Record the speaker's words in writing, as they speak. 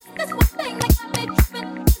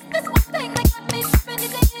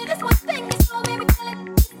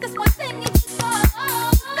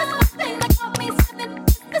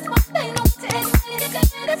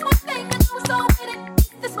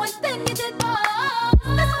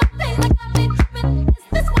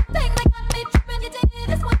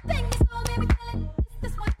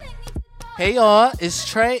Hey y'all, it's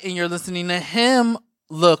Trey and you're listening to him.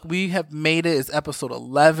 Look, we have made it. It's episode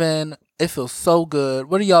 11. It feels so good.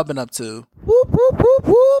 What have y'all been up to? Whoop, whoop, whoop,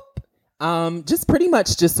 whoop. Just pretty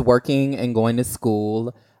much just working and going to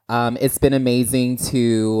school. It's been amazing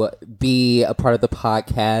to be a part of the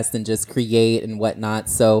podcast and just create and whatnot.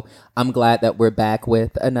 So I'm glad that we're back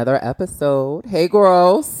with another episode. Hey,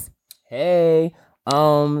 girls. Hey,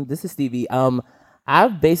 this is Stevie.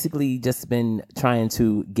 I've basically just been trying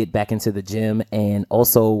to get back into the gym and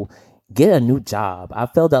also get a new job. I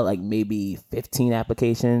filled out like maybe 15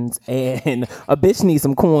 applications and a bitch needs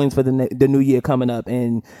some coins for the new year coming up.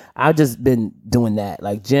 And I've just been doing that,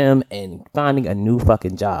 like gym and finding a new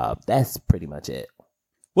fucking job. That's pretty much it.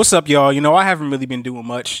 What's up, y'all? You know, I haven't really been doing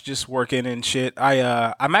much, just working and shit.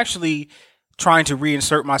 I'm actually trying to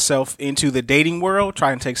reinsert myself into the dating world,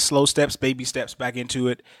 trying to take slow steps, baby steps back into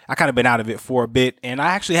it. I kind of been out of it for a bit, and I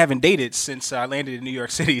actually haven't dated since I landed in New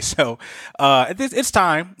York City. So it's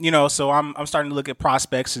time, you know. So I'm starting to look at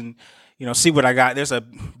prospects and, you know, see what I got. There's a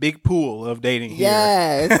big pool of dating here.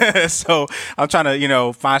 Yes. So I'm trying to, you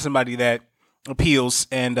know, find somebody that appeals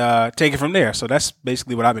and take it from there. So that's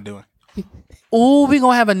basically what I've been doing. Ooh, we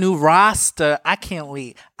gonna have a new roster. I can't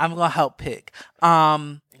wait. I'm gonna help pick.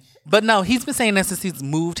 But no, he's been saying that since he's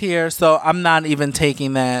moved here, so I'm not even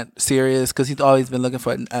taking that serious because he's always been looking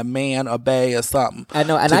for a man, a bae, or something. I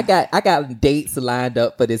know, and I got dates lined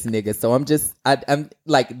up for this nigga. So I'm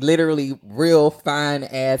like literally real fine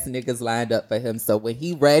ass niggas lined up for him. So when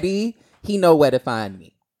he ready, he know where to find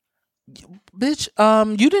me. Bitch,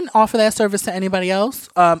 you didn't offer that service to anybody else.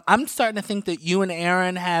 I'm starting to think that you and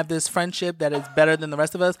Aaron have this friendship that is better than the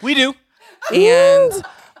rest of us. We do. And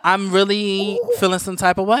I'm really feeling some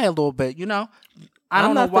type of way a little bit, you know.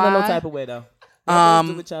 I'm not feeling no type of way though.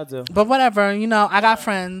 Do what y'all do. But whatever, you know, I got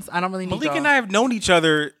friends. I don't really need Malik and I have known each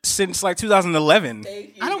other since like 2011.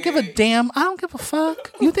 I don't give a damn. I don't give a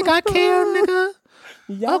fuck. You think I care, nigga?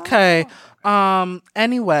 Yeah. Okay.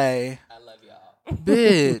 Anyway. I love y'all.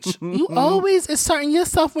 Bitch, you always inserting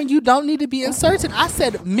yourself when you don't need to be inserted. I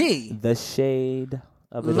said me. The shade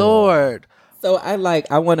of it Lord. So I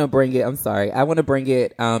want to bring it. I'm sorry. I want to bring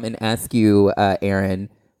it and ask you,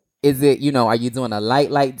 Aaron. Is it, you know, are you doing a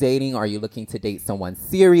light dating? Are you looking to date someone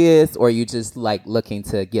serious, or are you just like looking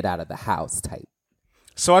to get out of the house type?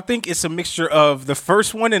 So I think it's a mixture of the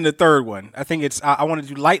first one and the third one. I think it's I want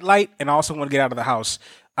to do light, and I also want to get out of the house.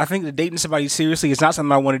 I think that dating somebody seriously is not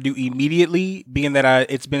something I want to do immediately, being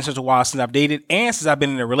that it's been such a while since I've dated and since I've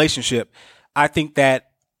been in a relationship. I think that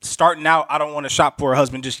starting out, I don't want to shop for a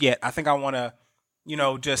husband just yet. I think I want to, you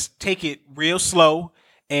know, just take it real slow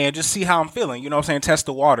and just see how I'm feeling. You know what I'm saying? Test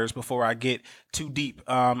the waters before I get too deep.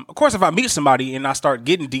 Of course, if I meet somebody and I start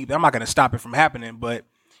getting deep, I'm not going to stop it from happening. But,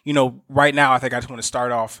 you know, right now, I think I just want to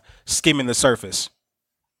start off skimming the surface.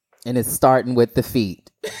 And it's starting with the feet.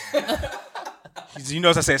 You know,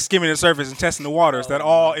 as I said, skimming the surface and testing the waters, that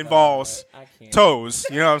all involves toes.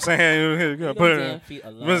 You know what I'm saying?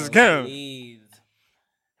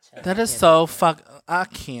 That is so I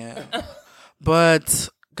can't. But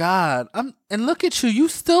God, and look at you. You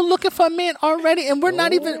still looking for a man already, and we're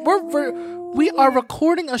not even. We are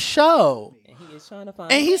recording a show.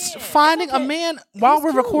 And he's finding a man while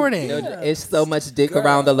we're recording. You know, it's so much dick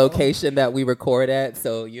around the location that we record at,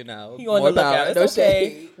 so you know. He on the lookout. It's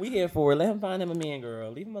okay. We here for it. Let him find him a man,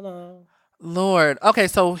 girl. Leave him alone. Lord. Okay,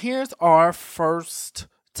 so here's our first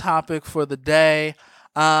topic for the day.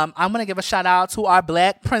 I'm gonna give a shout out to our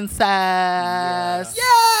Black princess.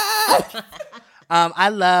 Yeah. I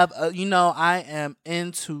love. You know, I am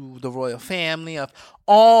into the royal family of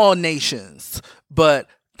all nations, but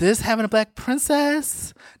this having a Black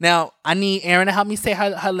princess. Now, I need Aaron to help me say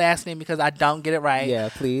her last name because I don't get it right. Yeah,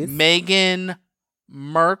 please. Meghan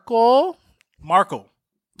Markle,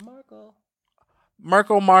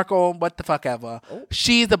 what the fuck ever. Oh.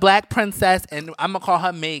 She's the Black princess, and I'm gonna call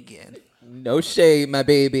her Megan. No shade, my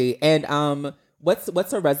baby. And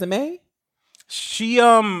what's her resume? She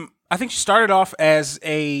I think she started off as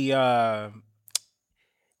a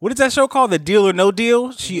what is that show called? The Deal or No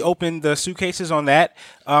Deal. She opened the suitcases on that.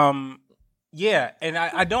 Yeah, and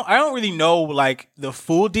I don't really know like the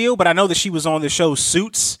full deal, but I know that she was on the show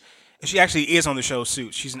Suits. She actually is on the show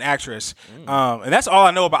Suits. She's an actress. And that's all I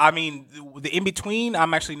know about. I mean, the in between,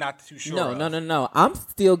 I'm actually not too sure. No. I'm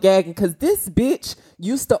still gagging because this bitch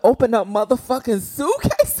used to open up motherfucking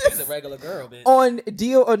suitcases. She's a regular girl, bitch. On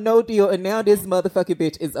Deal or No Deal, and now this motherfucking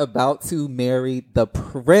bitch is about to marry the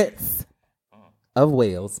Prince of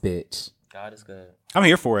Wales, bitch. God is good. I'm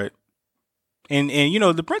here for it. And you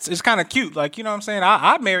know, the prince is kind of cute. Like, you know what I'm saying?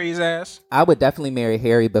 I'd marry his ass. I would definitely marry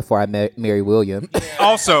Harry before I marry William. Yeah.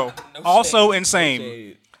 Also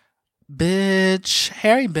insane. Bitch,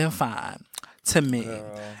 Harry been fine to me.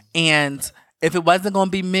 And if it wasn't going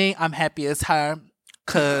to be me, I'm happy as her.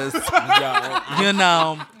 Because, you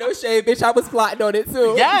know. No shade, bitch. I was plotting on it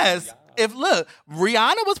too. Yes. If, look,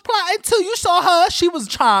 Rihanna was plotting too. You saw her. She was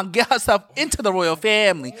trying to get herself into the royal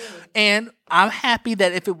family. And I'm happy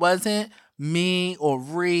that if it wasn't me or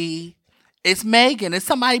Ree, it's Megan. It's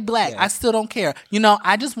somebody black. I still don't care. You know,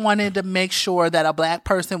 I just wanted to make sure that a black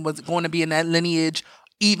person was going to be in that lineage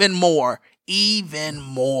even more.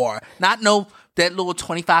 Not know that little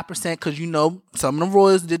 25% because, you know, some of the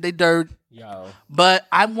royals did they dirt. But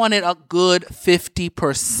I wanted a good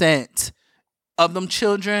 50% of them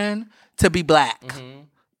children to be black.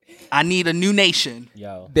 I need a new nation.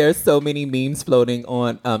 There's so many memes floating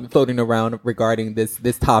around regarding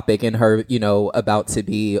this topic and her, you know, about to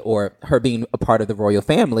be or her being a part of the royal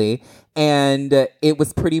family. And it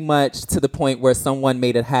was pretty much to the point where someone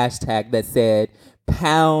made a hashtag that said,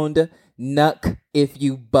 "Pound Nuck if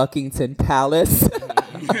you Buckingham Palace."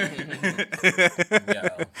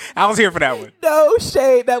 I was here for that one. No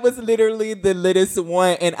shade. That was literally the littest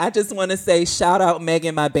one. And I just want to say, shout out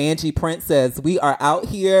Megan, my Banshee princess. We are out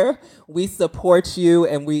here. We support you.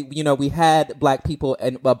 And we had black people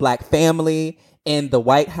and a black family in the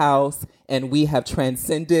White House. And we have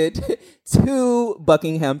transcended to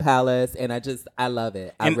Buckingham Palace. And I love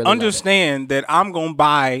it. I really understand that I'm going to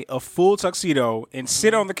buy a full tuxedo and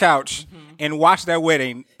sit on the couch and watch that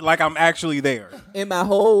wedding like I'm actually there. In my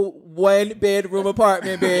whole 1-bedroom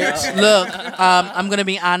apartment, bitch. Look, I'm going to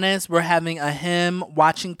be honest. We're having a hymn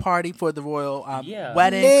watching party for the royal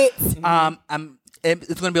wedding. It's going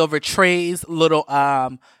to be over Trey's little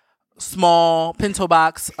small pinto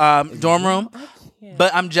box dorm room.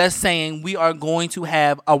 But I'm just saying we are going to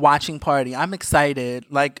have a watching party. I'm excited.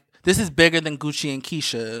 Like, this is bigger than Gucci and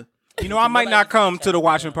Keisha. You know, I might not come to the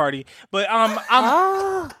watching party, but I'm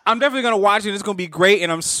definitely gonna watch it. It's gonna be great,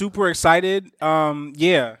 and I'm super excited.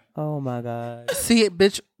 Yeah. Oh my God. See it,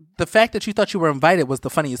 bitch. The fact that you thought you were invited was the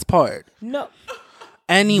funniest part. No.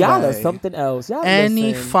 Anyway, y'all are something else. Y'all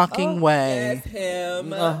any listen. fucking way. That's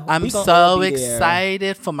him. I'm so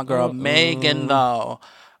excited for my girl Megan, though.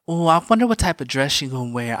 Oh, I wonder what type of dress she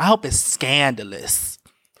gonna wear. I hope it's scandalous.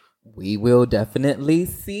 We will definitely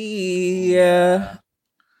see.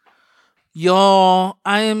 Y'all,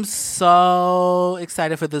 I am so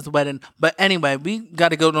excited for this wedding. But anyway, we got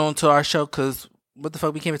to go on to our show because what the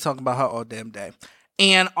fuck, we can't be talking about her all damn day.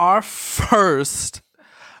 And our first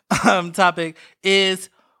topic is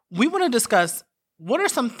we want to discuss what are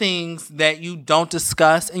some things that you don't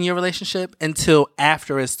discuss in your relationship until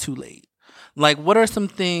after it's too late. Like, what are some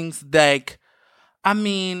things like, I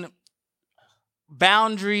mean,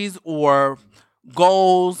 boundaries or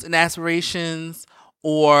goals and aspirations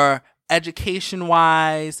or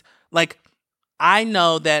education-wise? Like, I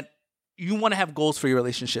know that you want to have goals for your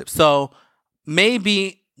relationship. So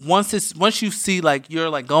maybe once you see, like, you're,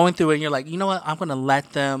 like, going through it and you're like, you know what? I'm going to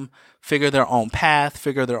let them figure their own path,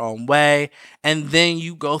 figure their own way. And then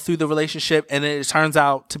you go through the relationship and it turns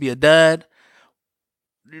out to be a dud.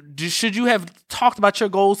 Should you have talked about your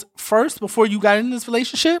goals first before you got in this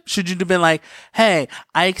relationship? Should you have been like, hey,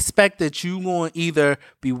 I expect that you're going to either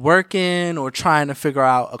be working or trying to figure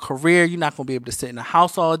out a career. You're not going to be able to sit in the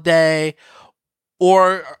house all day.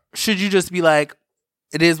 Or should you just be like,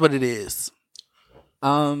 it is what it is?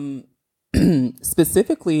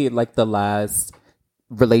 Specifically, like the last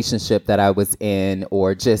relationship that I was in,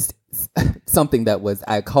 or just something that was,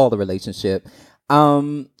 I call a relationship.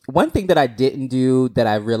 One thing that I didn't do that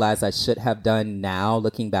I realize I should have done now,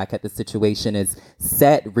 looking back at the situation, is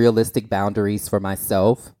set realistic boundaries for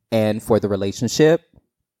myself and for the relationship.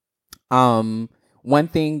 One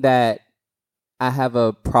thing that I have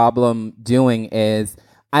a problem doing is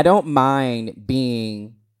I don't mind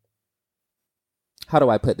being, how do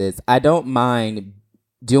I put this? I don't mind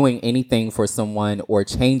doing anything for someone or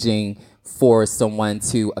changing for someone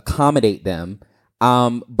to accommodate them.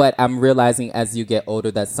 But I'm realizing as you get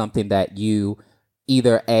older, that's something that you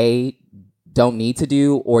either A, don't need to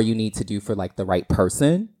do, or you need to do for like the right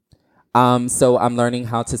person. So I'm learning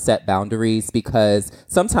how to set boundaries, because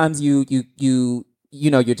sometimes you're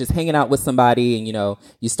just hanging out with somebody and,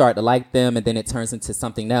 you start to like them and then it turns into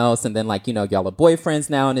something else. And then y'all are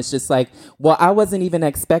boyfriends now. And it's just like, well, I wasn't even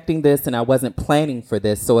expecting this and I wasn't planning for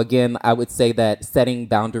this. So again, I would say that setting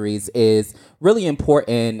boundaries is really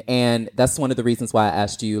important. And that's one of the reasons why I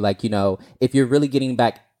asked you, if you're really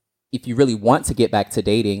if you really want to get back to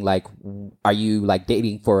dating, are you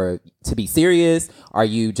dating to be serious? Are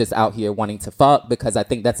you just out here wanting to fuck? Because I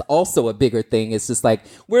think that's also a bigger thing. It's just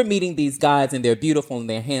we're meeting these guys and they're beautiful and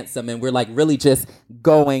they're handsome and we're really just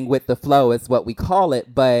going with the flow is what we call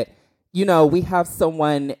it. But we have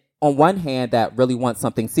someone on one hand that really wants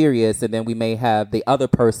something serious, and then we may have the other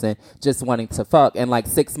person just wanting to fuck, and like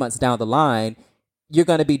 6 months down the line, you're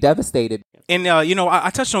going to be devastated. And I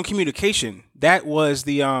touched on communication. That was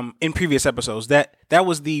the in previous episodes. That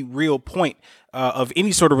was the real point of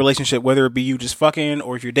any sort of relationship, whether it be you just fucking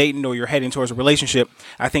or if you're dating or you're heading towards a relationship.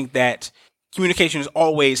 I think that communication is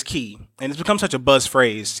always key, and it's become such a buzz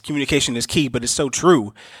phrase. Communication is key, but it's so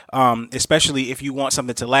true, especially if you want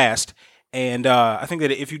something to last. And I think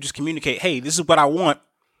that if you just communicate, hey, this is what I want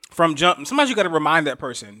from jump, sometimes you got to remind that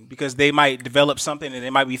person because they might develop something and they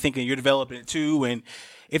might be thinking you're developing it too. And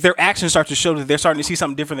if their actions start to show that they're starting to see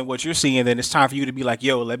something different than what you're seeing, then it's time for you to be like,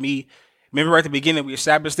 yo, remember right at the beginning we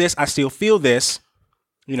established this. I still feel this,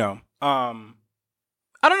 I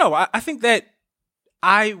don't know. I think that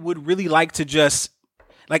I would really like to just,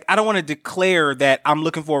 like, I don't want to declare that I'm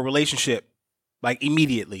looking for a relationship like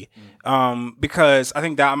immediately, because I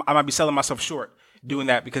think that I might be selling myself short doing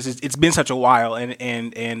that because it's been such a while,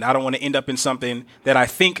 and I don't want to end up in something that I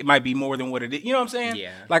think might be more than what it is. You know what I'm saying?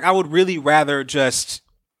 Yeah. Like I would really rather just,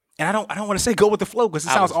 and I don't want to say go with the flow because it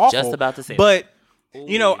sounds awful. Just about to say, but that.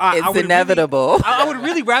 It's I would inevitable. Really, I would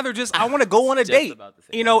really rather just I want to go on a date,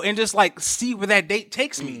 and just like see where that date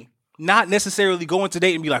takes me. Not necessarily go into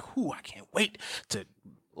date and be like, "Ooh, I can't wait to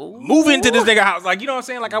move into this nigga house." Like, you know what I'm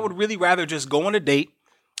saying? Like, I would really rather just go on a date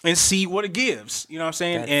and see what it gives. You know what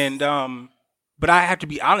I'm saying? But I have to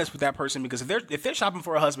be honest with that person because if they're shopping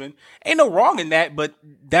for a husband, ain't no wrong in that. But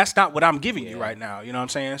that's not what I'm giving you right now. You know what I'm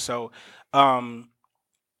saying? So,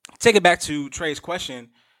 take it back to Trey's question.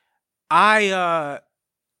 I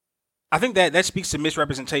think that speaks to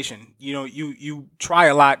misrepresentation. You try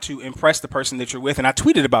a lot to impress the person that you're with, and I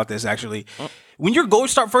tweeted about this actually. When you're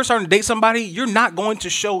first starting to date somebody, you're not going to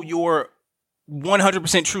show your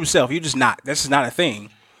 100% true self. You're just not. That's just not a thing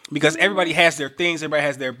because everybody has their things. Everybody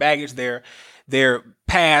has their baggage, their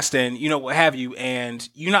past, and what have you. And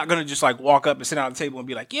you're not going to just like walk up and sit down at the table and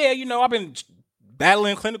be like, yeah, I've been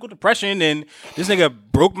battling clinical depression and this nigga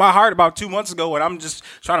broke my heart about 2 months ago and I'm just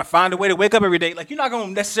trying to find a way to wake up every day. Like, you're not going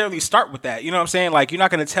to necessarily start with that. You know what I'm saying? Like, you're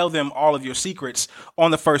not going to tell them all of your secrets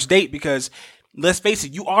on the first date because, let's face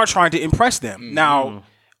it, you are trying to impress them. Mm-hmm. Now,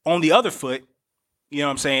 on the other foot, you know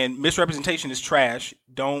what I'm saying? Misrepresentation is trash.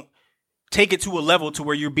 Don't take it to a level to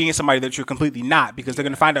where you're being somebody that you're completely not because they're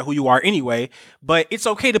going to find out who you are anyway. But it's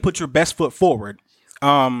okay to put your best foot forward.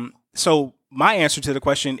 So my answer to the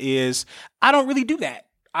question is I don't really do that.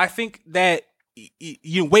 I think that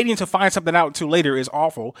waiting to find something out until later is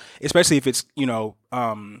awful, especially if it's,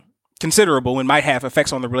 considerable and might have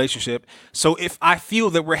effects on the relationship. So if I feel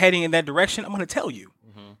that we're heading in that direction, I'm going to tell you,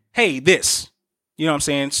 hey, this, you know what I'm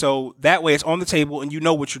saying? So that way it's on the table and you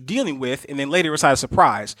know what you're dealing with. And then later it's not a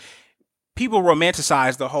surprise. People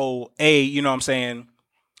romanticize the whole, you know what I'm saying?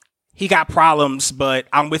 He got problems, but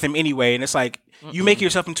I'm with him anyway. And it's like, you make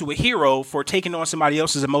yourself into a hero for taking on somebody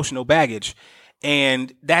else's emotional baggage.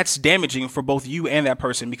 And that's damaging for both you and that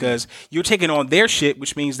person because you're taking on their shit,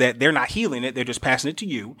 which means that they're not healing it. They're just passing it to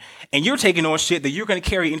you. And you're taking on shit that you're going to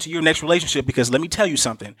carry into your next relationship because let me tell you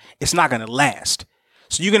something, it's not going to last.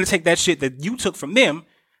 So you're going to take that shit that you took from them,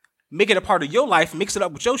 make it a part of your life, mix it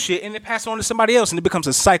up with your shit, and then pass it on to somebody else. And it becomes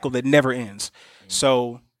a cycle that never ends.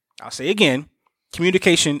 So I'll say again,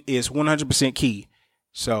 communication is 100% key.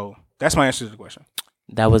 So that's my answer to the question.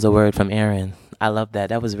 That was a word from Aaron. I love that.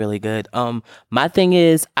 That was really good. My thing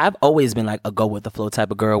is, I've always been like a go with the flow type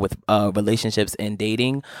of girl with relationships and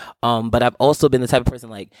dating. But I've also been the type of person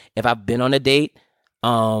like if I've been on a date,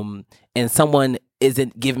 and someone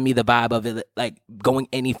isn't giving me the vibe of it, like going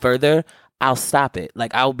any further, I'll stop it.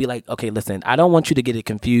 Like I'll be like, okay, listen, I don't want you to get it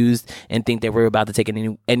confused and think that we're about to take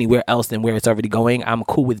it anywhere else than where it's already going. I'm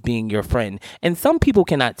cool with being your friend. And some people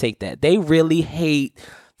cannot take that. They really hate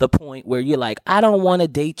the point where you're like, I don't want to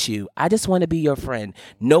date you. I just want to be your friend.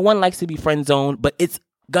 No one likes to be friend zoned, but it's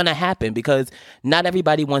gonna happen because not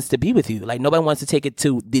everybody wants to be with you. Like nobody wants to take it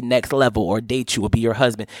to the next level or date you or be your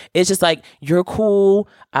husband. It's just like, you're cool.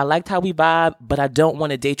 I liked how we vibe, but I don't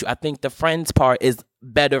want to date you. I think the friends part is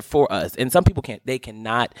better for us. And some people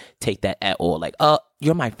cannot take that at all. Like,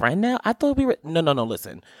 you're my friend now? I thought we were, no,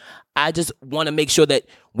 listen. I just want to make sure that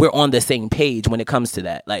we're on the same page when it comes to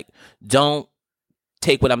that. Like, don't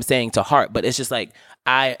take what I'm saying to heart, but it's just like,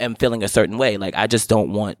 I am feeling a certain way. Like, I just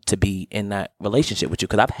don't want to be in that relationship with you.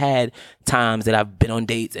 Cause I've had times that I've been on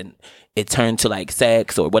dates and it turned to like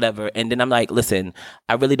sex or whatever. And then I'm like, listen,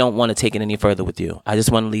 I really don't want to take it any further with you. I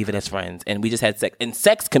just want to leave it as friends. And we just had sex, and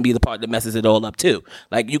sex can be the part that messes it all up too.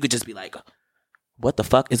 Like, you could just be like, what the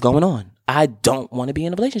fuck is going on? I don't want to be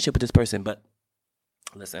in a relationship with this person, but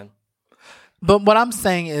listen. But what I'm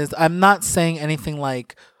saying is, I'm not saying anything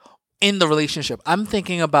like, in the relationship. I'm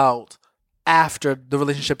thinking about after the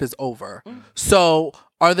relationship is over. So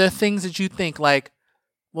are there things that you think like,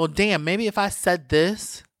 well, damn, maybe if I said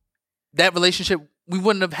this, that relationship, we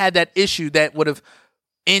wouldn't have had that issue that would have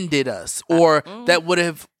ended us, or that would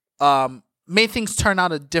have made things turn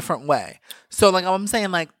out a different way. So like I'm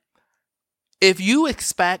saying, like, if you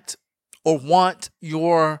expect or want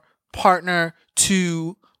your partner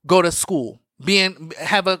to go to school,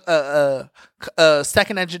 have a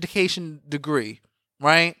second education degree,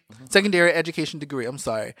 right? Secondary education degree, I'm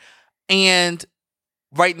sorry. And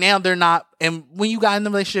right now they're not, and when you got in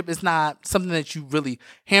the relationship, it's not something that you really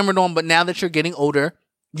hammered on, but now that you're getting older,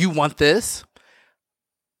 you want this.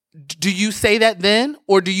 Do you say that then?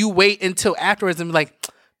 Or do you wait until afterwards and be like,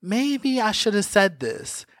 maybe I should have said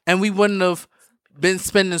this, and we wouldn't have been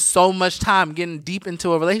spending so much time getting deep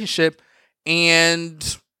into a relationship,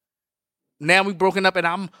 and now we've broken up and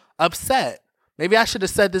I'm upset. Maybe I should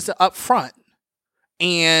have said this up front,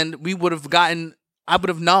 and I would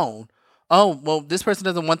have known, oh, well, this person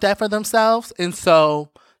doesn't want that for themselves, and so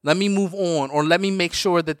let me move on, or let me make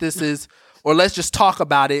sure that this is, or let's just talk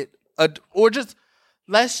about it, or just,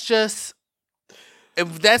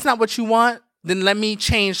 if that's not what you want, then let me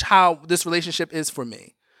change how this relationship is for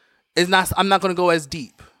me. I'm not going to go as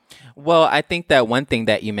deep. Well, I think that one thing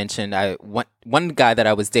that you mentioned, one guy that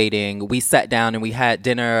I was dating, we sat down and we had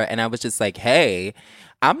dinner, and I was just like, hey,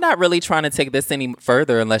 I'm not really trying to take this any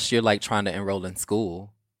further unless you're like trying to enroll in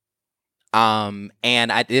school. And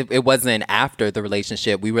it wasn't after the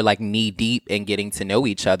relationship. We were like knee deep in getting to know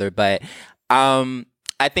each other. But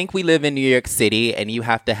I think we live in New York City, and you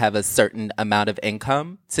have to have a certain amount of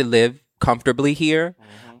income to live comfortably here.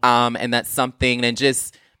 And that's something, and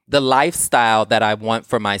just the lifestyle that I want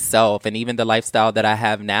for myself, and even the lifestyle that I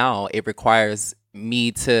have now, it requires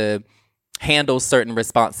me to handle certain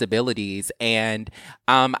responsibilities. And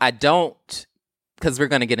I don't, because we're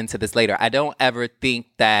going to get into this later, I don't ever think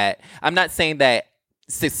that, I'm not saying that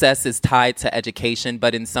success is tied to education,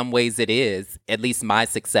 but in some ways it is, at least my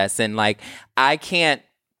success. And like, I can't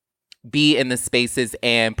be in the spaces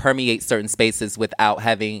and permeate certain spaces without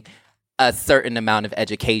having a certain amount of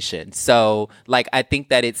education. So like, I think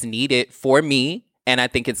that it's needed for me, and I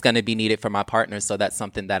think it's going to be needed for my partner. So that's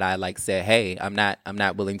something that I like say, hey, I'm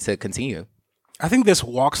not willing to continue. I think this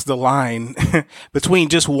walks the line between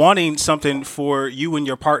just wanting something for you and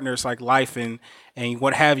your partner's like life and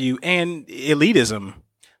what have you, and elitism.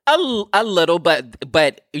 A little,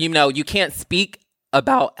 but you know, you can't speak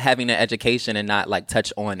about having an education and not like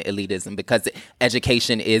touch on elitism, because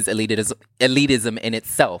education is elitism in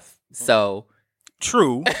itself. So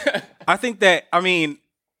true. I think that, I mean,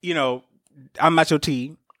 you know, I'm not your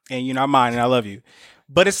T, and you're not mine, and I love you.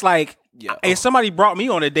 But it's like, if somebody brought me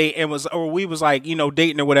on a date and we was like, you know,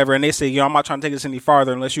 dating or whatever, and they say, I'm not trying to take this any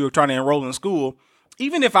farther unless you were trying to enroll in school.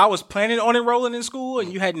 Even if I was planning on enrolling in school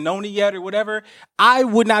and you hadn't known it yet or whatever, I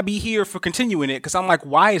would not be here for continuing it, because I'm like,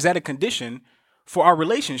 why is that a condition for our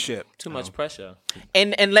relationship? Too much pressure.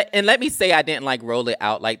 And let me say I didn't like roll it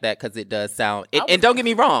out like that, because it does sound, and don't get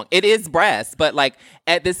me wrong, it is brass, but like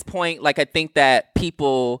at this point, like I think that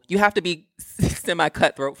people, you have to be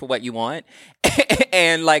semi-cutthroat for what you want.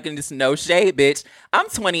 And like, and just no shade, bitch, I'm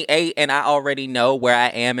 28 and I already know where I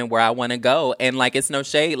am and where I want to go, and like, it's no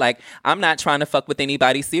shade. Like, I'm not trying to fuck with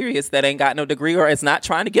anybody serious that ain't got no degree or is not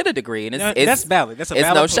trying to get a degree, and that's valid. That's a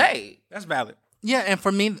valid no point. Shade. That's valid. Yeah, and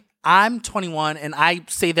for me, I'm 21, and I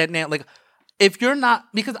say that now. Like, if you're not,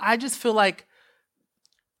 because I just feel like,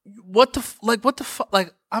 what the fuck?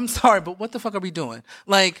 Like, I'm sorry, but what the fuck are we doing?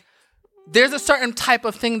 Like, there's a certain type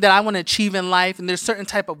of thing that I want to achieve in life, and there's certain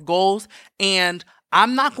type of goals, and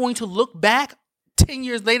I'm not going to look back 10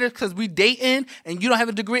 years later because we dating and you don't have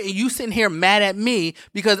a degree, and you sitting here mad at me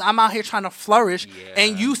because I'm out here trying to flourish,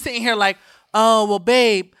 and you sitting here like, oh, well,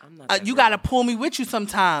 babe, you got to pull me with you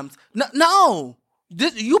sometimes. No.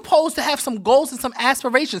 You supposed to have some goals and some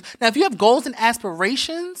aspirations. Now, if you have goals and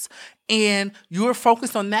aspirations and you're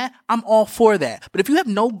focused on that, I'm all for that. But if you have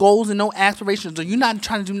no goals and no aspirations, or you're not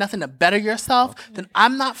trying to do nothing to better yourself, then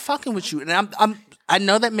I'm not fucking with you. And I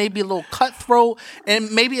know that may be a little cutthroat, and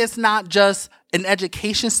maybe it's not just an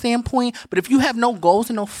education standpoint, but if you have no goals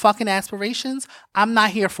and no fucking aspirations, I'm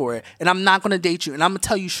not here for it, and I'm not going to date you, and I'm going to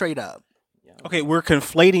tell you straight up. Okay, we're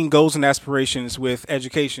conflating goals and aspirations with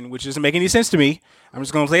education, which doesn't make any sense to me. I'm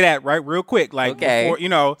just going to say that real quick. Like, before,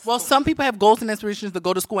 Well, some people have goals and aspirations to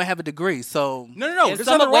go to school and have a degree. So No. And There's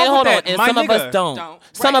some nothing of, wait, wrong hold with on. that. And My some of nigga. us don't.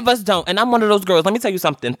 Some of us don't. And I'm one of those girls. Let me tell you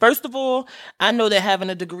something. First of all, I know that having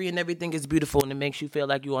a degree and everything is beautiful and it makes you feel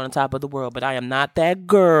like you're on top of the world. But I am not that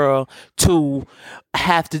girl to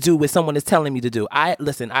have to do what someone is telling me to do. I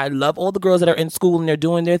love all the girls that are in school and they're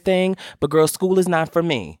doing their thing. But girl, school is not for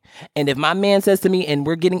me. And if my man says to me and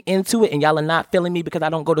we're getting into it and y'all are not feeling me because I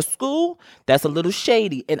don't go to school, that's a little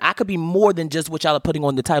shady. And I could be more than just what y'all are putting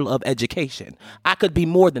on the title of education. I could be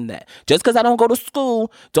more than that. Just because I don't go to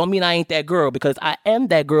school don't mean I ain't that girl, because I am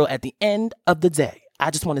that girl at the end of the day.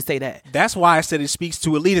 I just want to say that. That's why I said it speaks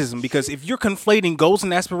to elitism, because if you're conflating goals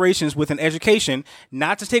and aspirations with an education,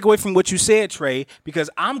 not to take away from what you said, Trey, because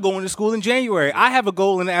I'm going to school in January. I have a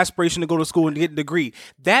goal and an aspiration to go to school and get a degree.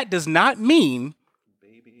 That does not mean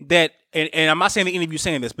that, and I'm not saying that any of you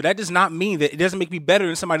saying this, but that does not mean that it doesn't make me better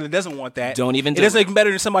than somebody that doesn't want that. Don't even do it. Doesn't it. make me better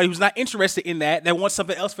than somebody who's not interested in that wants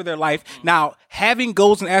something else for their life. Now, having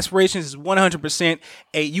goals and aspirations is 100%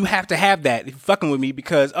 you have to have that if you're fucking with me,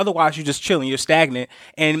 because otherwise you're just chilling, you're stagnant,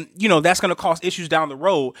 and that's going to cause issues down the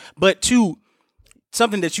road. But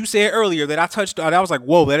something that you said earlier that I touched on, I was like,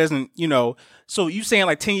 whoa, that isn't, so you saying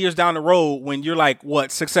like 10 years down the road when you're like,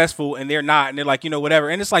 successful, and they're not, and they're like, whatever.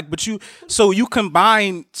 And it's like, but you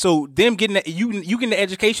combine, so them getting that, you getting the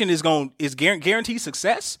education is guaranteed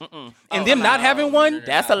success. And them not having one,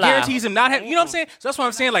 that's a lie. Guarantees them not having, you know what I'm saying? So that's what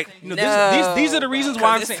I'm saying. Like, these are the reasons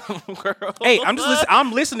why I'm saying, hey,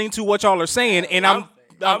 I'm listening to what y'all are saying, and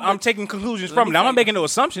I'm taking conclusions from it. I'm not making no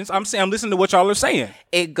assumptions. I'm listening to what y'all are saying.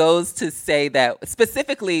 It goes to say that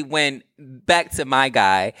specifically back to my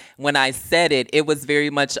guy, when I said it was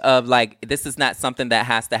very much of like, this is not something that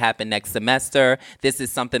has to happen next semester. This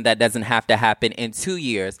is something that doesn't have to happen in 2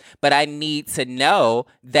 years. But I need to know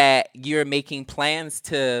that you're making plans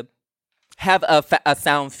to have a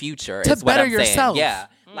sound future. To is what better I'm saying. yourself. Yeah.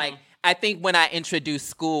 Like, I think when I introduced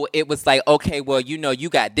school, it was like, okay, well, you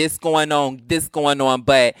got this going on,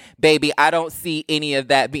 but baby, I don't see any of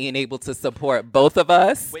that being able to support both of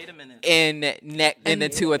us. Wait a minute. In the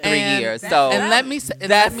 2 or 3 years. So and let me say,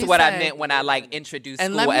 that's what I meant when I introduced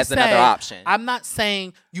school as another option. I'm not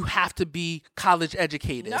saying you have to be college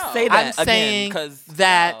educated. No. Say that I'm again, saying 'cause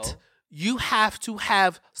that you have to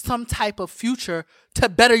have some type of future to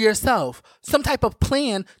better yourself, some type of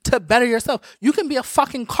plan to better yourself. You can be a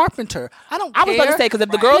fucking carpenter. I don't care. I was about to say, because if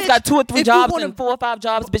the girls Bitch, got 2 or 3 if you jobs wanna- and 4 or 5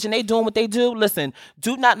 jobs, bitch, and they doing what they do, listen,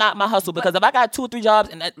 do not knock my hustle. Because if I got 2 or 3 jobs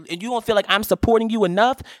and you don't feel like I'm supporting you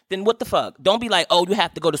enough, then what the fuck? Don't be like, oh, you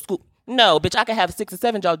have to go to school. No, bitch, I can have 6 or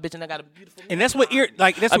 7 jobs, bitch, and I got a beautiful. And that's what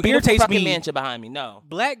beautiful irritates fucking me. mansion behind me. No,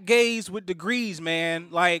 Black gays with degrees, man.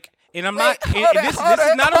 Like, and I'm not. This is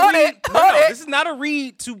not a read. This is not a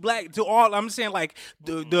read to all. I'm saying like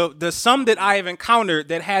the some that I have encountered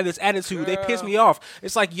that had this attitude, they piss me off.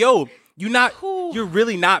 It's like, yo, you're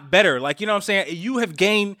really not better. Like, you know what I'm saying? You have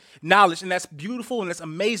gained knowledge, and that's beautiful and that's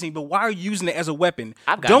amazing. But why are you using it as a weapon?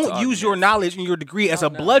 Don't use your knowledge and your degree as a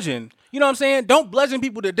bludgeon. You know what I'm saying? Don't bludgeon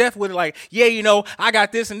people to death with it. Like, yeah, I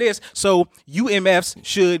got this and this, so you MFs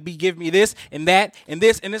should be giving me this and that and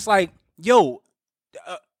this, and it's like, yo.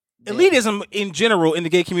 Elitism in general in the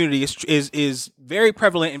gay community is very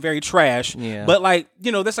prevalent and very trash. Yeah. But like,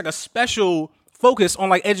 that's like a special focus on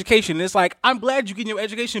like education. It's like, I'm glad you getting your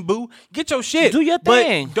education, boo. Get your shit. Do your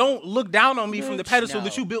thing. But don't look down on me from the pedestal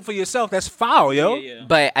that you built for yourself. That's foul, yo. Yeah.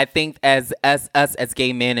 But I think as us as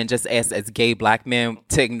gay men and just as gay black men,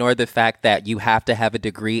 to ignore the fact that you have to have a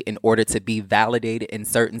degree in order to be validated in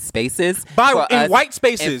certain spaces. In white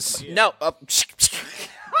spaces. No.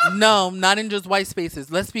 No, not in just white spaces.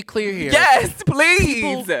 Let's be clear here. Yes,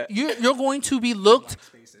 please. People, you're going to be looked.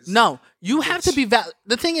 No, you have to be.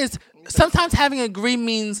 The thing is, sometimes having a degree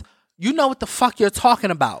means you know what the fuck you're talking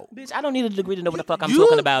about. bitch, I don't need a degree to know what the fuck I'm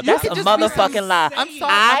talking about. That's a can just be motherfucking lie. I'm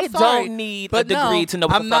sorry, I I'm sorry, don't need a but degree to know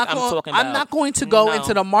what the fuck I'm talking about. I'm not going to go No.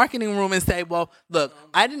 into the marketing room and say, well, look,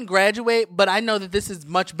 I didn't graduate, but I know that this is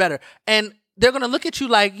much better. And they're going to look at you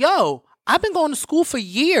like, yo, I've been going to school for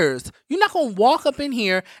years. You're not going to walk up in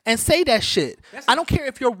here and say that shit. I don't care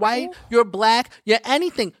if you're white, you're black, you're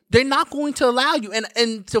anything. They're not going to allow you.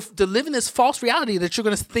 And to live in this false reality that you're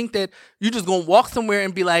going to think that you're just going to walk somewhere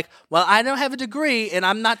and be like, well, I don't have a degree and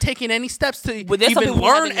I'm not taking any steps to But there's some even people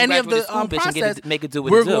who learn haven't any of the graduated school, bitch, and process. make it do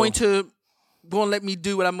what We're it do. going to gonna let me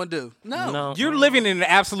do what I'm gonna do. No. You're living in an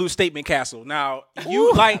absolute statement castle. Now,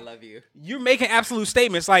 you like, I love you. You're making absolute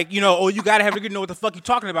statements like, oh, you gotta have a degree to know what the fuck you're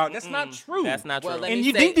talking about. That's not true. That's not true. Well, And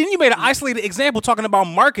then you made an isolated example talking about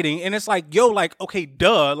marketing, and it's like, yo, like, okay,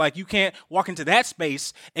 duh, like you can't walk into that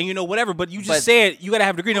space and whatever. But you just said you gotta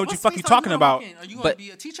have a degree to know what you fuck you talking about. Are you gonna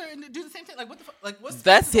be a teacher and do the same thing? Like what the fuck? Like what's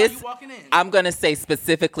That's spaces are his. you walking in? I'm gonna say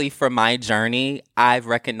specifically for my journey, I've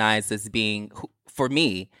recognized as being for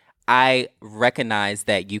me. I recognize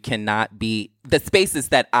that you cannot be the spaces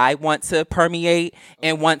that I want to permeate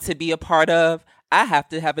and want to be a part of. I have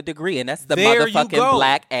to have a degree, and that's the There you motherfucking go.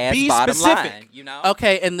 black ass Be bottom specific. line.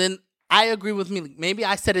 Okay, and then I agree with me. Maybe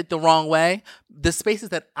I said it the wrong way. The spaces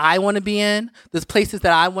that I want to be in, the places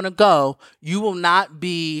that I want to go, you will not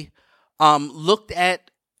be looked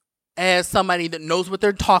at as somebody that knows what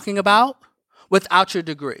they're talking about without your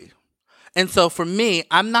degree. And so for me,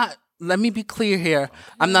 I'm not. Let me be clear here.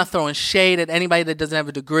 I'm not throwing shade at anybody that doesn't have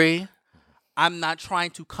a degree. I'm not trying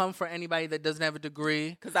to come for anybody that doesn't have a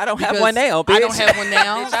degree. Because I don't have one now, bitch. I don't have one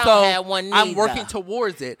now. Bitch, I so don't have one I'm neither. working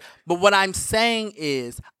towards it. But what I'm saying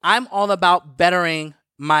is I'm all about bettering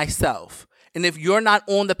myself. And if you're not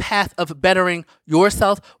on the path of bettering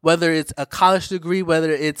yourself, whether it's a college degree, whether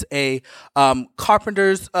it's a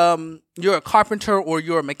carpenter's, you're a carpenter or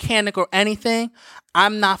you're a mechanic or anything,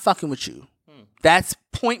 I'm not fucking with you. That's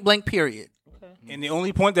point blank, period. And the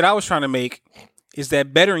only point that I was trying to make is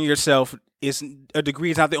that bettering yourself is a degree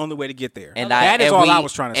is not the only way to get there. And that is all I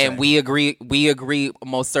was trying to say. And we agree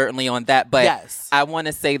most certainly on that. But Yes. I want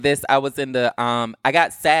to say this. I was in the I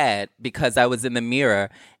got sad because I was in the mirror,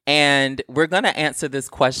 and we're gonna answer this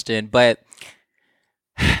question, but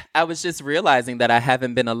I was just realizing that I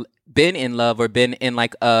haven't been in love or been in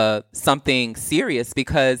like something serious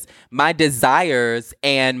because my desires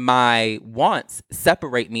and my wants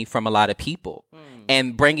separate me from a lot of people.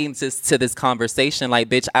 And bringing this to this conversation, like,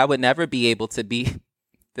 bitch, I would never be able to be.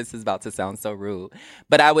 This is about to sound so rude,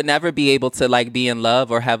 but I would never be able to like be in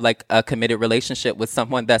love or have like a committed relationship with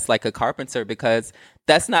someone that's like a carpenter because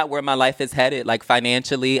that's not where my life is headed, like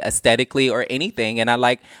financially, aesthetically, or anything. And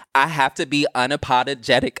I have to be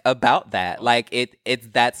unapologetic about that. Like it's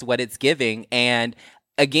that's what it's giving. And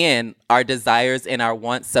again, our desires and our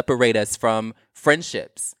wants separate us from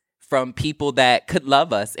friendships, from people that could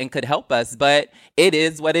love us and could help us. But it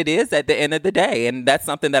is what it is at the end of the day. And that's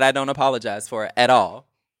something that I don't apologize for at all.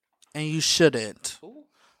 And you shouldn't.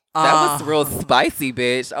 That was real spicy,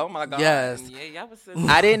 bitch. Oh my God. Yes. Yeah, was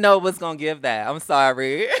I didn't know it was going to give that. I'm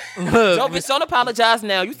sorry. Don't apologize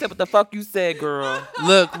now. You said what the fuck you said, girl.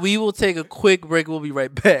 Look, we will take a quick break. We'll be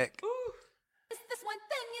right back.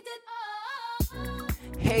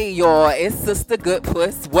 Hey, y'all. It's Sister Good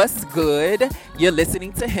Puss. What's good? You're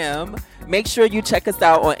listening to Him. Make sure you check us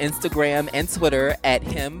out on Instagram and Twitter at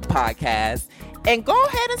Him Podcast. And go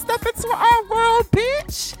ahead and step into our world,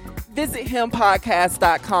 bitch. Visit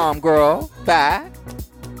himpodcast.com, girl. Bye.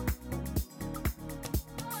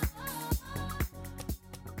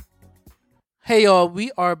 Hey, y'all.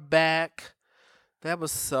 We are back. That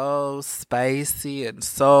was so spicy and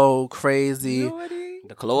so crazy.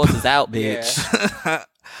 The clothes is out, bitch.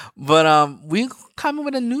 But we coming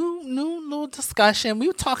with a new little discussion. We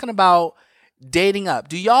were talking about dating up.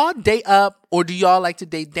 Do y'all date up or do y'all like to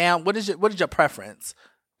date down? What is your preference?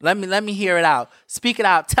 Let me hear it out. Speak it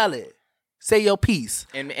out. Tell it. Say your piece.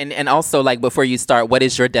 And also, like, before you start, what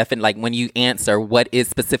is your like when you answer, what's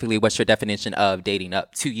your definition of dating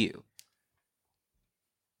up to you?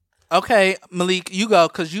 Okay, Malik, you go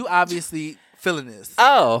because you obviously feeling this.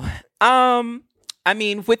 Oh, I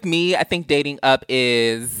mean, with me, I think dating up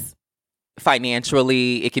is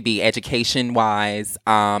financially, it could be education wise,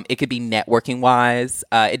 it could be networking wise.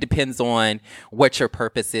 It depends on what your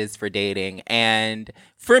purpose is for dating. And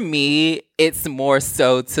for me, it's more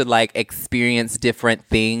so to like experience different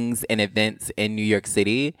things and events in New York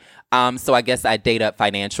City. So I guess I date up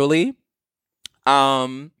financially.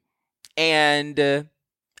 And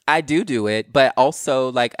I do it, but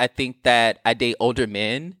also like I think that I date older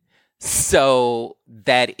men. So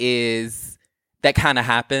that kind of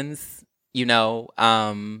happens, you know.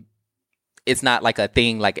 It's not like a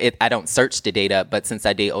thing like it. I don't search to date up, but since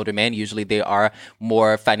I date older men, usually they are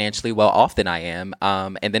more financially well off than I am.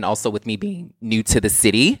 And then also with me being new to the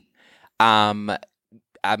city, I'm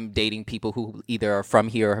dating people who either are from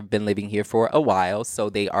here or have been living here for a while, so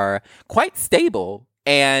they are quite stable.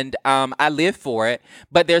 And I live for it.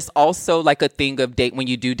 But there's also like a thing of when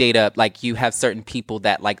you do date up, like you have certain people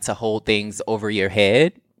that like to hold things over your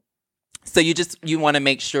head. So you want to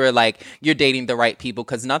make sure like you're dating the right people,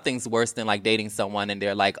 because nothing's worse than like dating someone and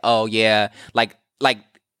they're like, oh yeah, like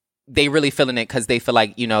they really feeling it because they feel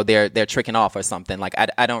like, you know, they're tricking off or something. Like,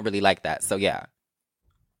 I don't really like that. So, yeah.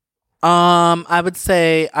 I would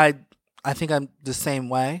say I think I'm the same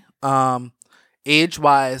way.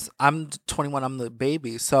 Age-wise, I'm 21. I'm the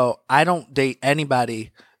baby. So I don't date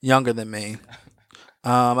anybody younger than me.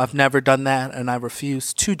 I've never done that, and I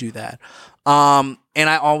refuse to do that. And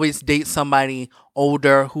I always date somebody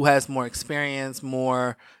older who has more experience,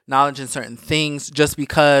 more knowledge in certain things, just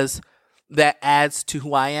because that adds to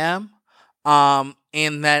who I am.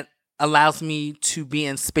 And that allows me to be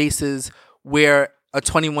in spaces where a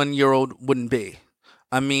 21-year-old wouldn't be.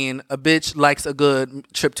 I mean, a bitch likes a good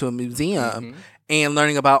trip to a museum and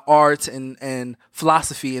learning about art and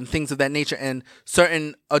philosophy and things of that nature. And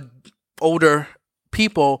certain older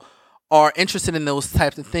people are interested in those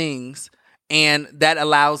types of things. And that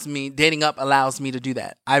allows me, dating up allows me to do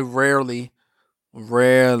that. I rarely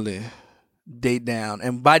date down.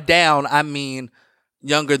 And by down, I mean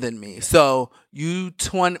younger than me. So you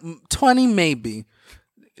 20 maybe.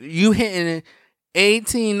 You hitting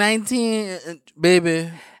 18, 19,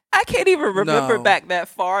 baby. I can't even remember No. back that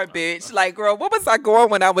far, bitch. Like, girl, what was I going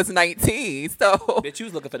when I was 19? So, Bitch, you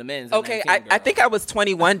was looking for the men's. okay, I think I was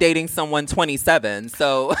 21 dating someone 27.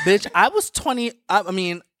 So, Bitch, I was 20. I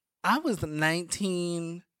mean, I was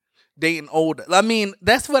 19 dating older. I mean,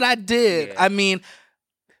 that's what I did. Yeah. I mean,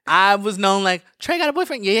 I was known like, Trey got a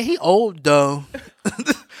boyfriend. Yeah, he old though.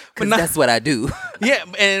 because that's what I do. Yeah,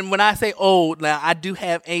 and when I say old, now I do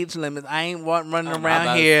have age limits. I ain't running around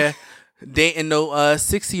about- here dating no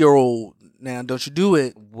 60-year-old. Now, don't you do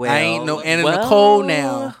it. I ain't no Anna well- Nicole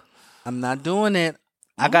now. I'm not doing it.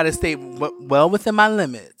 I gotta stay well within my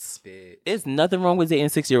limits. There's nothing wrong with dating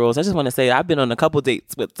 6-year-olds. I just want to say I've been on a couple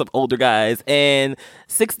dates with some older guys, and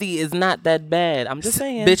 60 is not that bad. I'm just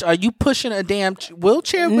saying. Bitch, are you pushing a damn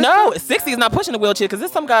wheelchair with No, them? 60 is not pushing a wheelchair because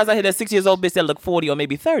there's some guys out here that 6 years old bitch that look 40 or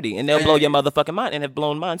maybe 30 and they'll blow your motherfucking mind and have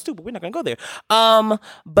blown mine too, but we're not gonna go there.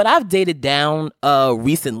 But I've dated down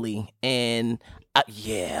recently and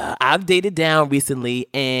I've dated down recently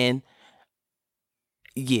and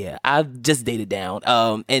I've just dated down.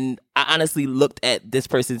 And I honestly looked at this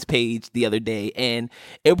person's page the other day and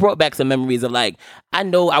it brought back some memories of like, I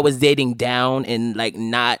know I was dating down and like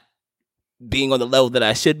not being on the level that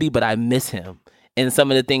I should be, but I miss him. And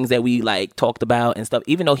some of the things that we like talked about and stuff,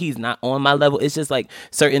 even though he's not on my level, it's just like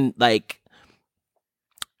certain like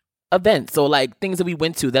events or like things that we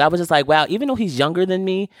went to that I was just like, wow, even though he's younger than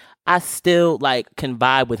me, I still like can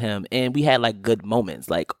vibe with him. And we had like good moments.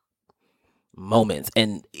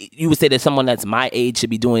 And you would say that someone that's my age should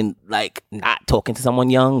be doing like not talking to someone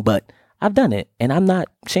young, but I've done it and I'm not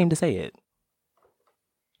ashamed to say it.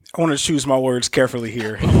 I want to choose my words carefully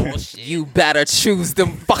here. You better choose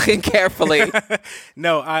them fucking carefully.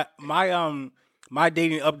 No, my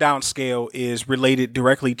dating up down scale is related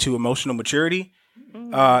directly to emotional maturity,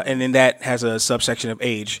 and then that has a subsection of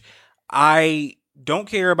age. I don't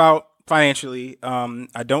care about financially.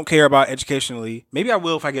 I don't care about educationally. Maybe I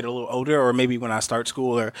will if I get a little older, or maybe when I start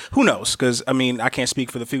school, or who knows? Because I mean, I can't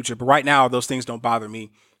speak for the future. But right now, those things don't bother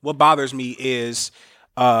me. What bothers me is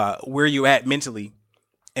where you're at mentally.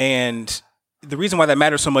 And the reason why that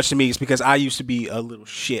matters so much to me is because I used to be a little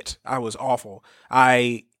shit. I was awful.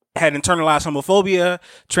 I had internalized homophobia,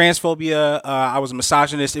 transphobia. I was a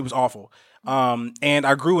misogynist. It was awful. And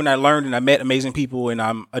I grew and I learned and I met amazing people and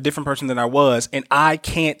I'm a different person than I was. And I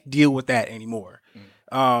can't deal with that anymore.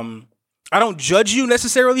 I don't judge you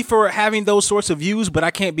necessarily for having those sorts of views, but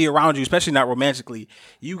I can't be around you, especially not romantically.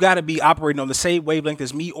 You got to be operating on the same wavelength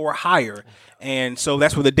as me or higher. And so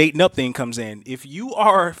that's where the dating up thing comes in. If you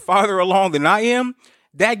are farther along than I am,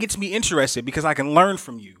 that gets me interested because I can learn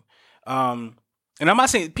from you. And I'm not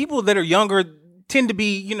saying people that are younger tend to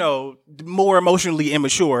be, you know, more emotionally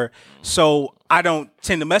immature. So I don't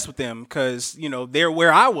tend to mess with them because, you know, they're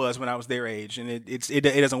where I was when I was their age. And it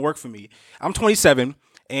doesn't work for me. I'm 27.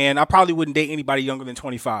 And I probably wouldn't date anybody younger than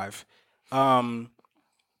 25.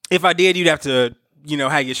 If I did, you'd have to, you know,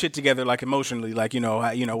 have your shit together, like emotionally, like, you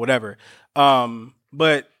know, whatever.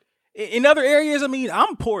 But in other areas, I mean,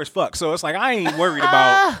 I'm poor as fuck. So it's like, I ain't worried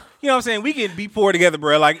about, you know what I'm saying? We can be poor together,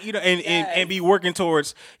 bro. Like, you know, and be working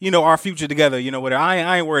towards, you know, our future together, you know, whatever.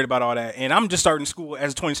 I ain't worried about all that. And I'm just starting school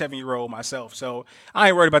as a 27-year-old myself. So I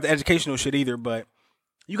ain't worried about the educational shit either, but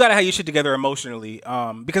you got to have your shit together emotionally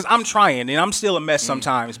because I'm trying and I'm still a mess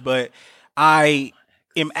sometimes, but I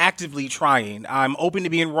am actively trying. I'm open to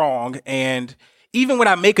being wrong. And even when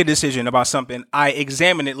I make a decision about something, I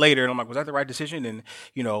examine it later and I'm like, was that the right decision? And,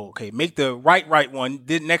 you know, okay, make the right one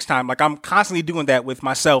next time. Like I'm constantly doing that with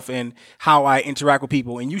myself and how I interact with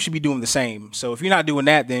people. And you should be doing the same. So if you're not doing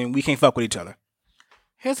that, then we can't fuck with each other.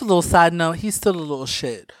 Here's a little side note. He's still a little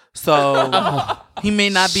shit. So he may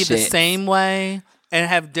not be the Shit. same way and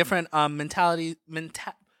have different mentality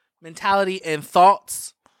and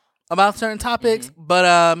thoughts about certain topics,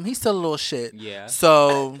 but he's still a little shit. Yeah.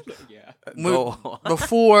 So Go.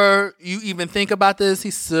 before you even think about this,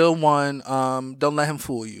 he's still one. Don't let him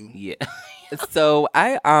fool you. Yeah. So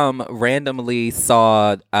I randomly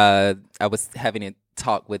saw I was having a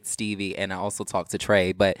talk with Stevie and I also talked to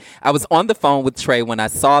Trey, but I was on the phone with Trey when I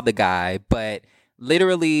saw the guy, but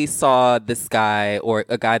literally saw this guy or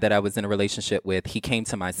a guy that I was in a relationship with. He came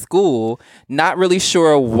to my school, not really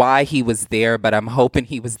sure why he was there, but I'm hoping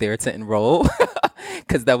he was there to enroll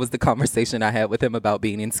because that was the conversation I had with him about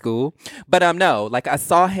being in school. But no, like I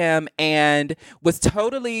saw him and was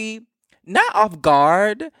totally not off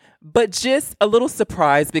guard, but just a little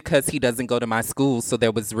surprised because he doesn't go to my school. So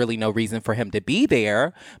there was really no reason for him to be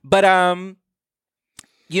there. But,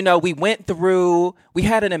 you know, we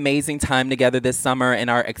had an amazing time together this summer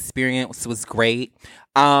and our experience was great.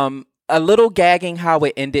 A little gagging how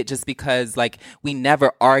it ended just because, like, we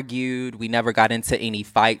never argued. We never got into any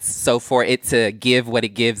fights. So for it to give what it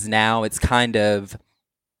gives now, it's kind of,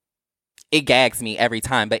 it gags me every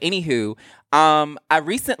time. But anywho, I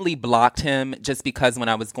recently blocked him just because when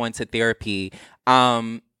I was going to therapy,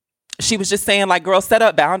 she was just saying, like, girl, set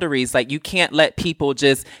up boundaries. Like, you can't let people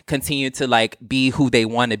just continue to, like, be who they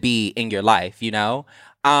want to be in your life, you know?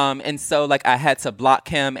 And so, like, I had to block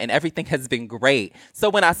him and everything has been great. So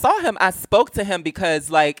when I saw him, I spoke to him because,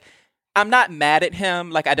 like, I'm not mad at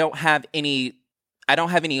him. Like, I don't harbor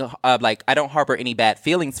any bad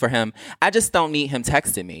feelings for him. I just don't need him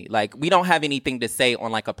texting me. Like, we don't have anything to say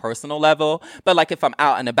on, like, a personal level. But, like, if I'm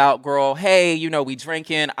out and about, girl, hey, you know, we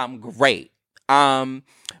drinking, I'm great.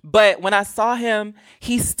 But when I saw him,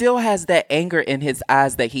 he still has that anger in his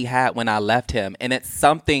eyes that he had when I left him. And it's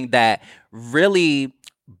something that really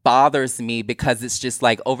bothers me because it's just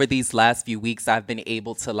like over these last few weeks, I've been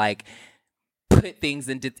able to, like, put things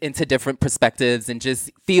into different perspectives and just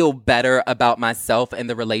feel better about myself and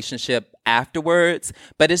the relationship afterwards.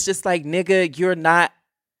 But it's just like, nigga,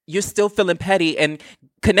 you're still feeling petty. And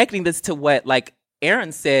connecting this to what, like,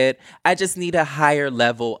 Aaron said, I just need a higher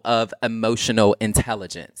level of emotional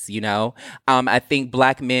intelligence, you know? I think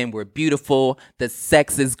Black men were beautiful, the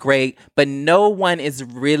sex is great, but no one is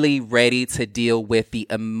really ready to deal with the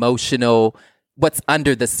emotional, what's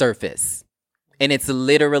under the surface. And it's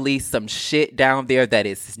literally some shit down there that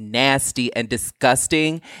is nasty and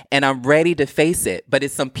disgusting. And I'm ready to face it. But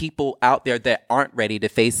it's some people out there that aren't ready to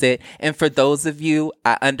face it. And for those of you,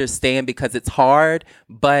 I understand because it's hard.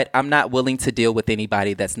 But I'm not willing to deal with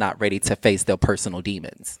anybody that's not ready to face their personal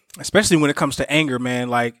demons. Especially when it comes to anger, man.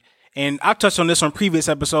 Like, and I've touched on this on previous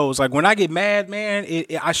episodes. Like, when I get mad, man,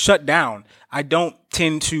 I shut down. I don't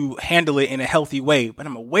tend to handle it in a healthy way. But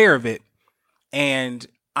I'm aware of it. And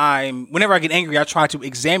whenever I get angry, I try to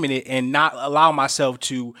examine it and not allow myself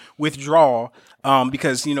to withdraw,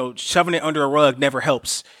 because, you know, shoving it under a rug never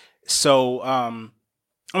helps. So, I'm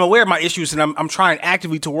aware of my issues and I'm trying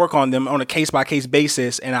actively to work on them on a case by case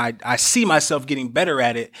basis. And I see myself getting better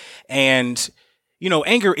at it. And, you know,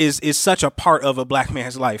 anger is such a part of a Black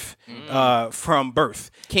man's life, from birth.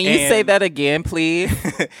 Can you say that again, please?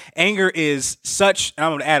 Anger is such,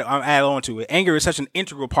 I'm gonna add on to it. Anger is such an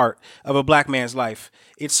integral part of a Black man's life.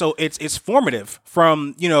 It's formative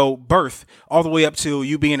from, you know, birth all the way up to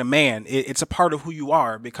you being a man. It's a part of who you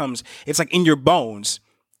are. It's like in your bones,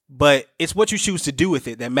 but it's what you choose to do with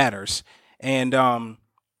it that matters. And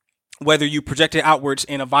whether you project it outwards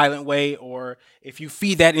in a violent way, or if you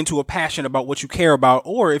feed that into a passion about what you care about,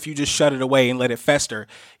 or if you just shut it away and let it fester,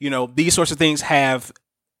 you know, these sorts of things have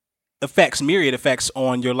myriad effects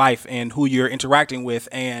on your life and who you're interacting with.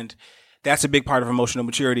 And that's a big part of emotional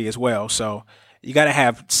maturity as well. So you got to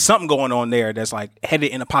have something going on there that's like headed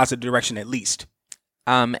in a positive direction at least.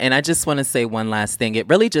 And I just want to say one last thing. It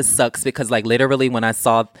really just sucks because, like, literally when I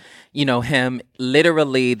saw, you know, him,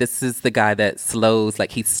 literally, this is the guy that slows,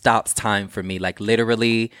 like, he stops time for me. Like,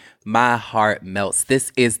 literally, my heart melts.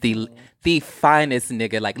 This is the finest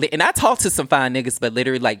nigga. Like, and I talk to some fine niggas, but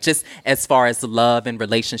literally, like, just as far as love and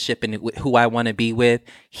relationship and who I want to be with,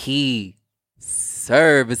 he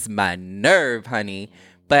serves my nerve, honey.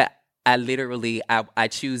 But I literally, I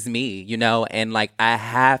choose me, you know, and, like, I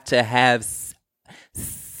have to have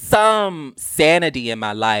some sanity in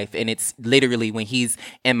my life, and it's literally when he's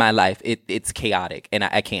in my life, it's chaotic, and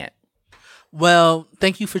I can't. Well,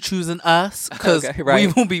 thank you for choosing us, because Okay, right.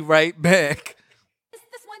 we will be right back.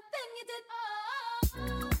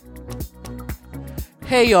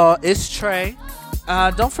 Hey y'all, it's Trey.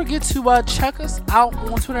 Don't forget to check us out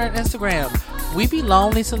on Twitter and Instagram. We be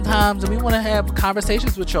lonely sometimes and we want to have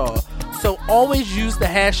conversations with y'all. So always use the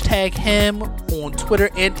hashtag him on Twitter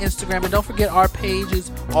and Instagram. And don't forget our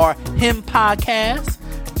pages are Him Podcast.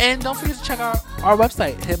 And don't forget to check our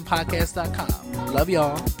website, himpodcast.com. Love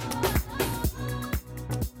y'all.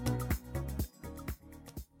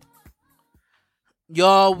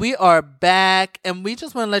 Y'all, we are back. And we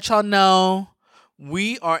just want to let y'all know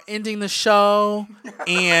we are ending the show.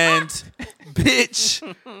 And bitch,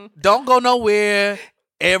 don't go nowhere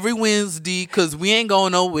every Wednesday because we ain't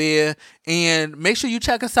going nowhere. And make sure you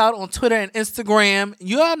check us out on Twitter and Instagram.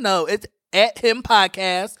 You all know it's at Him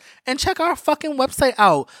Podcast. And check our fucking website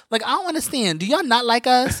out. Like, I don't understand. Do y'all not like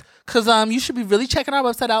us? Because you should be really checking our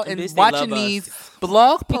website out and watching these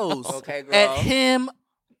blog posts Okay, girl. at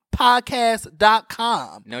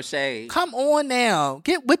himpodcast.com. No shade. Come on now.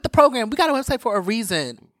 Get with the program. We got a website for a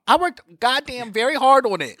reason. I worked goddamn very hard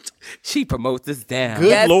on it. She promotes us down. Good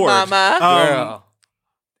Yes, Lord. mama. Girl.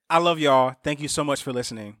 I love y'all. Thank you so much for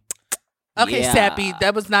listening. Okay, Yeah. Sappy,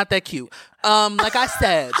 that was not that cute. Like I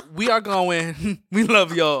said, we are going. We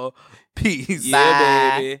love y'all. Peace. Yeah,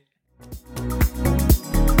 Bye. baby.